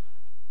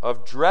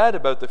of dread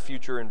about the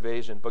future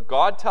invasion. But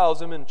God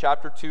tells him in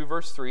chapter 2,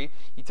 verse 3,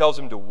 he tells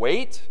him to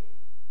wait.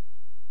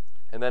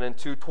 And then in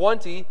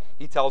 2:20,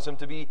 he tells him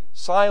to be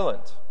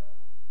silent.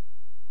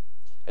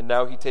 And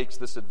now he takes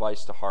this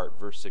advice to heart.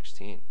 Verse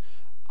 16,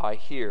 I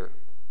hear,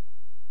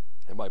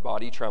 and my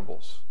body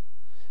trembles.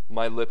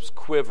 My lips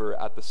quiver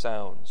at the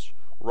sounds.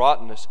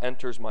 Rottenness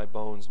enters my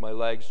bones. My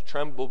legs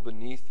tremble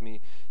beneath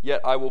me.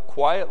 Yet I will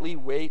quietly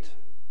wait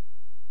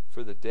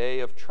for the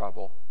day of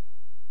trouble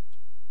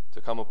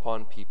to come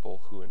upon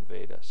people who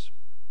invade us.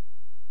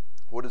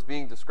 What is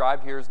being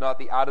described here is not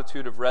the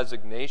attitude of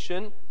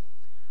resignation,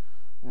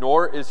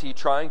 nor is he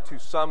trying to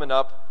summon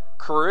up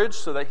courage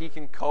so that he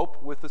can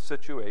cope with the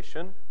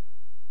situation.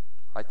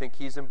 I think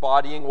he's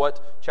embodying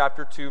what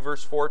chapter 2,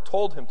 verse 4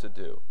 told him to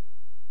do.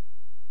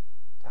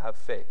 To have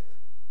faith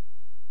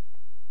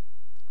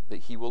that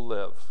he will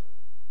live.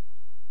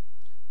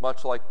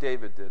 Much like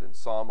David did in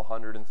Psalm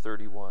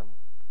 131.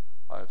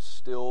 I have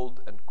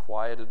stilled and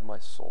quieted my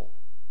soul.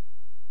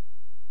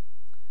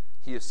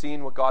 He has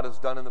seen what God has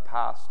done in the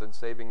past in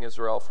saving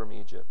Israel from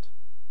Egypt.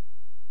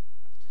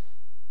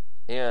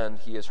 And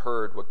he has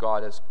heard what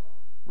God has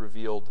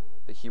revealed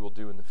that he will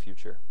do in the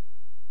future.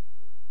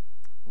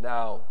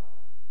 Now,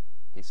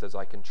 he says,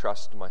 I can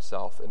trust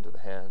myself into the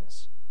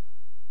hands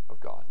of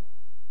God.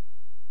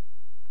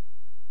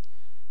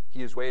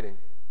 He is waiting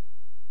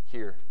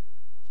here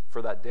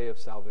for that day of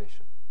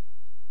salvation,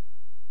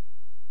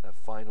 that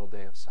final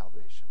day of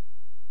salvation.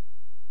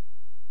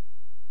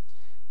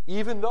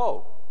 Even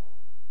though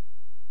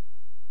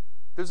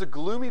there's a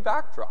gloomy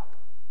backdrop,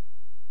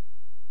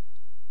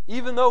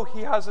 even though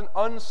he has an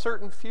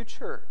uncertain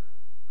future,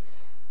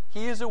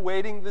 he is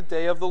awaiting the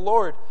day of the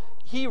Lord.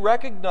 He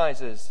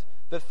recognizes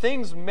that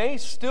things may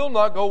still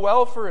not go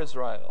well for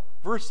Israel.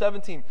 Verse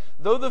 17,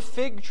 though the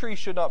fig tree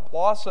should not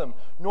blossom,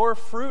 nor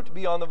fruit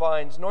be on the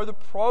vines, nor the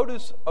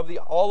produce of the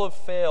olive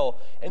fail,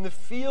 and the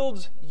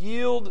fields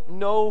yield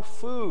no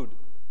food.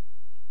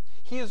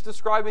 He is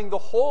describing the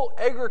whole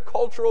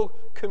agricultural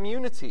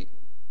community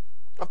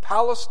of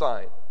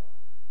Palestine.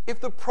 If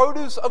the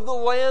produce of the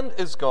land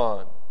is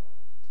gone,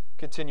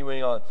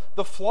 continuing on,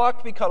 the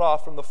flock be cut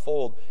off from the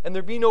fold, and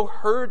there be no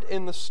herd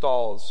in the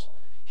stalls.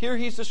 Here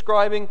he's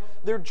describing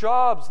their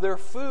jobs, their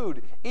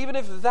food, even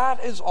if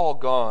that is all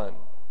gone.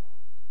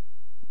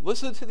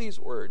 Listen to these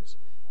words.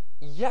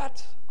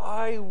 Yet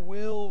I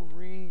will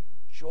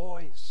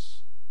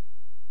rejoice.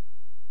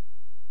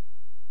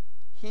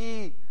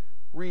 He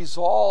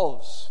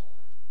resolves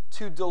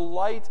to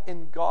delight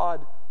in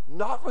God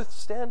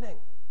notwithstanding.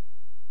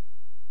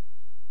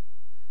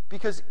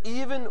 Because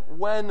even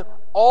when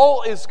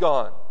all is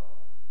gone,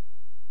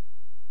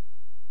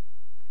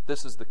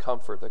 this is the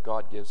comfort that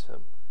God gives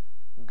him.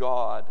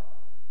 God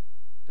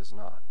is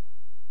not.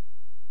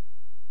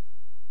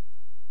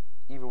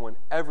 Even when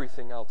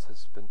everything else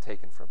has been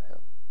taken from him,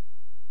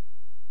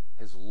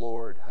 his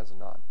Lord has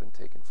not been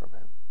taken from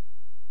him.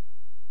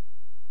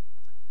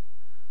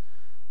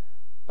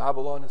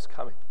 Babylon is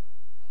coming.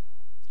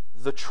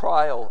 The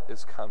trial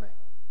is coming.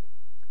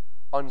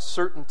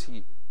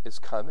 Uncertainty is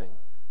coming.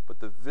 But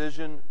the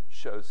vision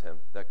shows him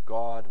that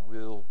God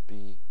will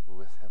be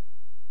with him.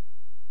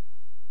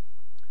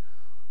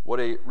 What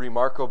a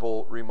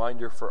remarkable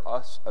reminder for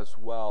us as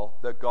well,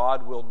 that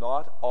God will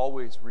not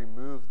always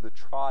remove the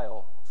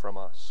trial from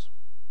us,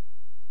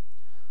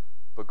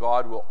 but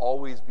God will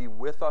always be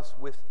with us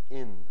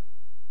within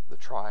the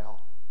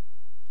trial,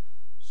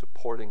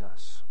 supporting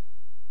us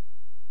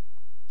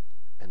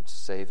and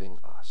saving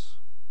us.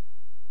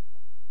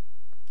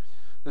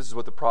 This is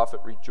what the prophet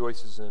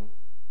rejoices in.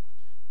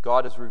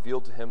 God has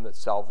revealed to him that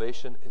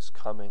salvation is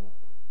coming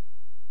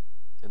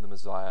in the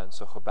Messiah. And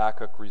so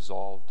Habakkuk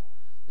resolved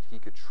that he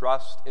could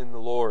trust in the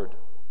Lord.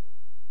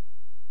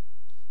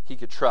 He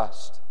could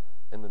trust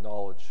in the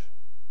knowledge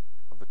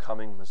of the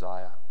coming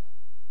Messiah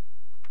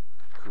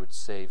who would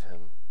save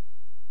him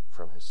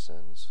from his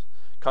sins.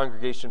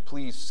 Congregation,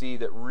 please see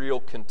that real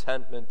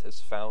contentment is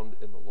found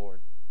in the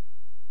Lord.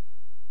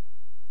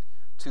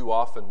 Too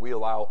often we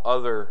allow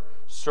other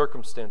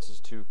circumstances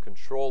to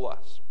control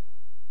us.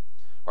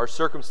 Our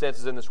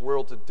circumstances in this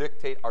world to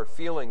dictate our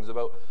feelings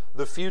about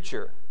the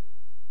future.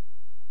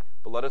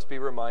 But let us be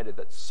reminded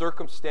that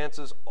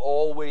circumstances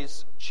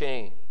always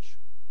change.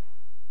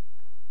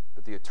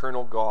 But the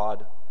eternal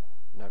God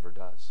never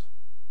does.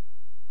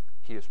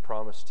 He has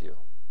promised you,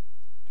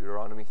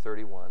 Deuteronomy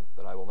 31,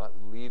 that I will not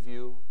leave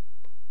you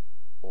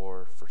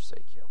or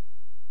forsake you.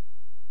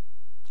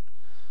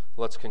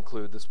 Let's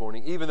conclude this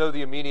morning. Even though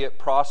the immediate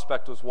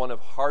prospect was one of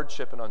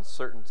hardship and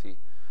uncertainty,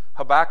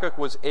 Habakkuk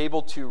was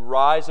able to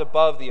rise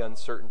above the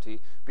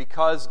uncertainty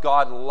because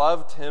God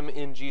loved him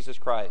in Jesus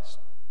Christ.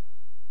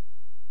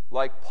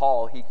 Like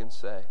Paul, he can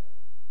say,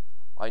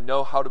 I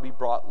know how to be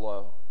brought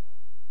low.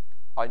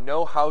 I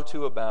know how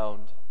to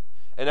abound.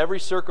 In every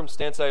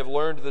circumstance I have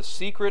learned the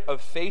secret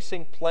of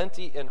facing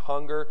plenty in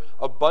hunger,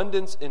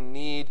 abundance in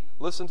need.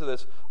 Listen to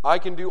this. I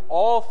can do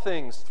all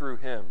things through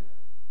him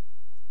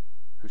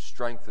who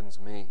strengthens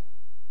me.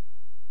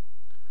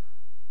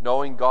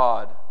 Knowing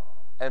God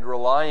and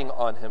relying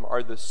on him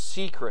are the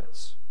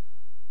secrets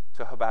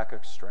to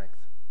Habakkuk's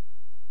strength.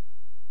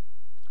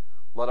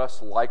 Let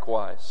us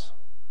likewise,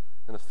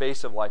 in the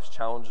face of life's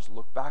challenges,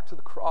 look back to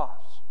the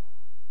cross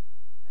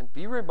and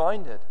be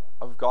reminded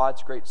of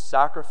God's great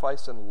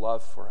sacrifice and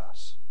love for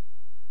us,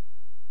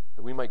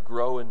 that we might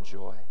grow in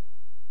joy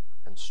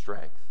and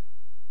strength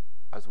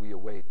as we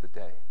await the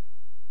day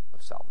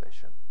of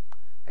salvation.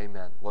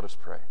 Amen. Let us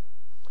pray.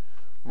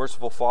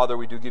 Merciful Father,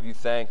 we do give you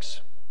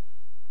thanks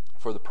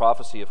for the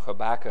prophecy of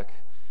Habakkuk.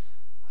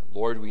 And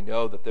Lord, we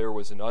know that there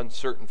was an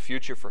uncertain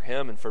future for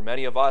him, and for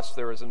many of us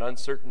there is an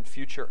uncertain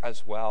future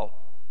as well.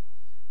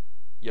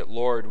 Yet,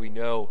 Lord, we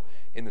know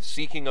in the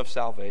seeking of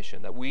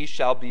salvation that we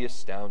shall be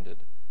astounded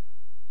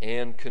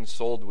and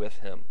consoled with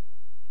him,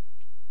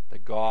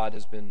 that God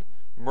has been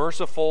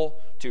merciful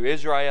to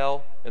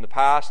Israel in the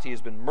past. He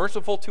has been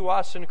merciful to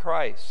us in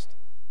Christ.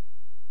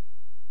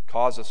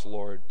 Cause us,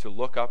 Lord, to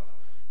look up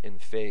in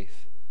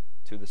faith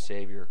to the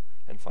Savior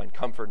and find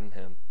comfort in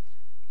him,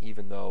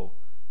 even though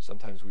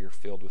sometimes we are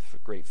filled with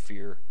great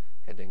fear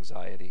and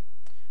anxiety.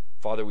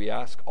 Father, we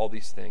ask all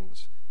these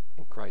things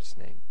in Christ's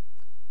name.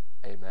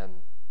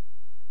 Amen.